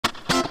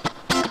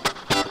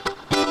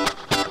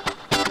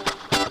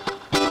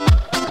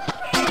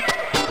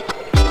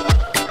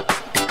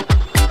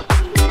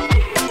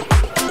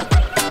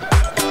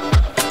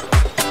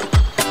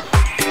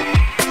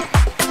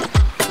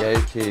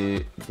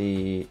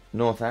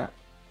North app.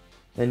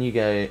 Then you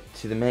go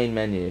to the main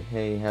menu.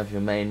 Here you have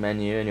your main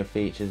menu and your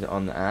features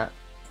on the app,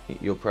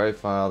 your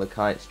profile, the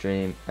kite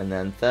stream, and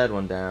then third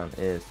one down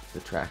is the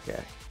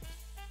tracker.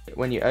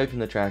 When you open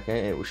the tracker,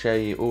 it will show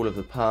you all of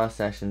the past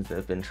sessions that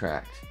have been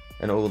tracked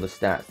and all the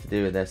stats to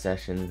do with their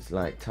sessions,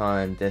 like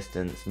time,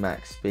 distance,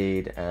 max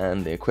speed,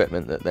 and the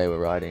equipment that they were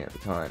riding at the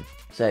time.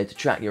 So to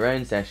track your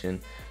own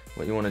session,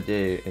 what you want to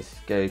do is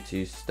go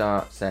to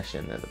Start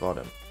Session at the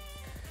bottom.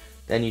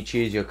 Then you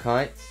choose your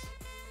kites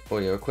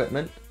or your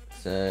equipment.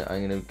 So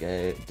I'm going to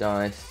go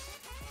dice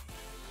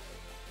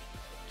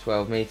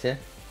 12 meter.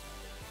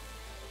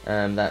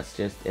 That's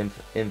just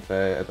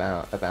info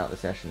about the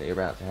session that you're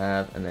about to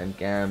have, and then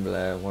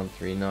Gambler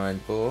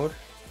 139 board.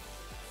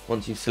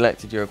 Once you've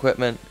selected your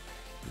equipment,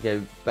 you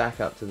go back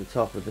up to the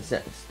top of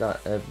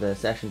the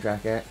session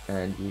tracker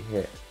and you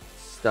hit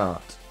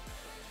Start.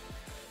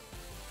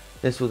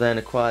 This will then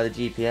acquire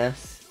the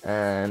GPS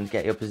and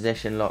get your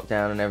position locked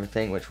down and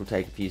everything, which will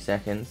take a few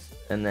seconds,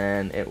 and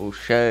then it will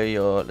show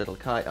your little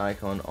kite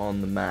icon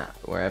on the map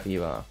wherever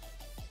you are.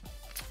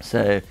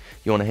 So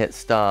you want to hit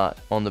Start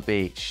on the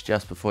beach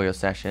just before your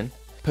session.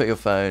 Put your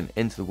phone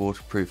into the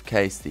waterproof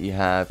case that you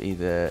have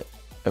either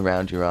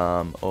around your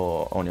arm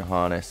or on your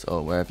harness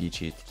or wherever you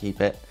choose to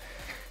keep it,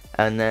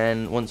 and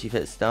then once you've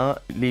hit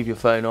Start, leave your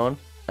phone on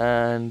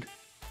and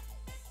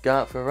go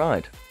out for a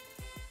ride.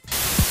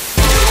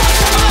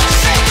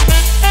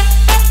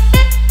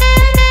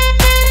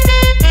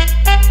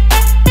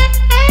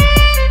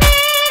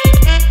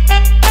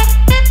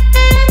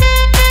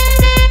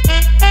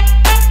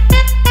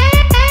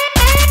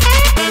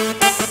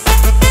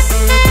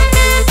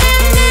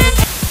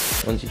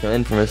 Once you come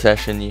in from a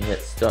session, you hit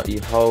stop.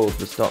 You hold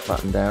the stop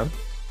button down.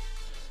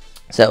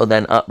 So it will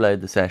then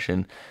upload the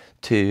session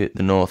to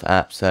the North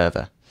app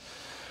server.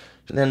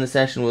 Then the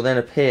session will then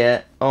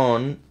appear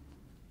on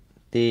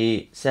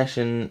the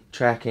session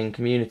tracking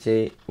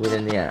community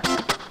within the app.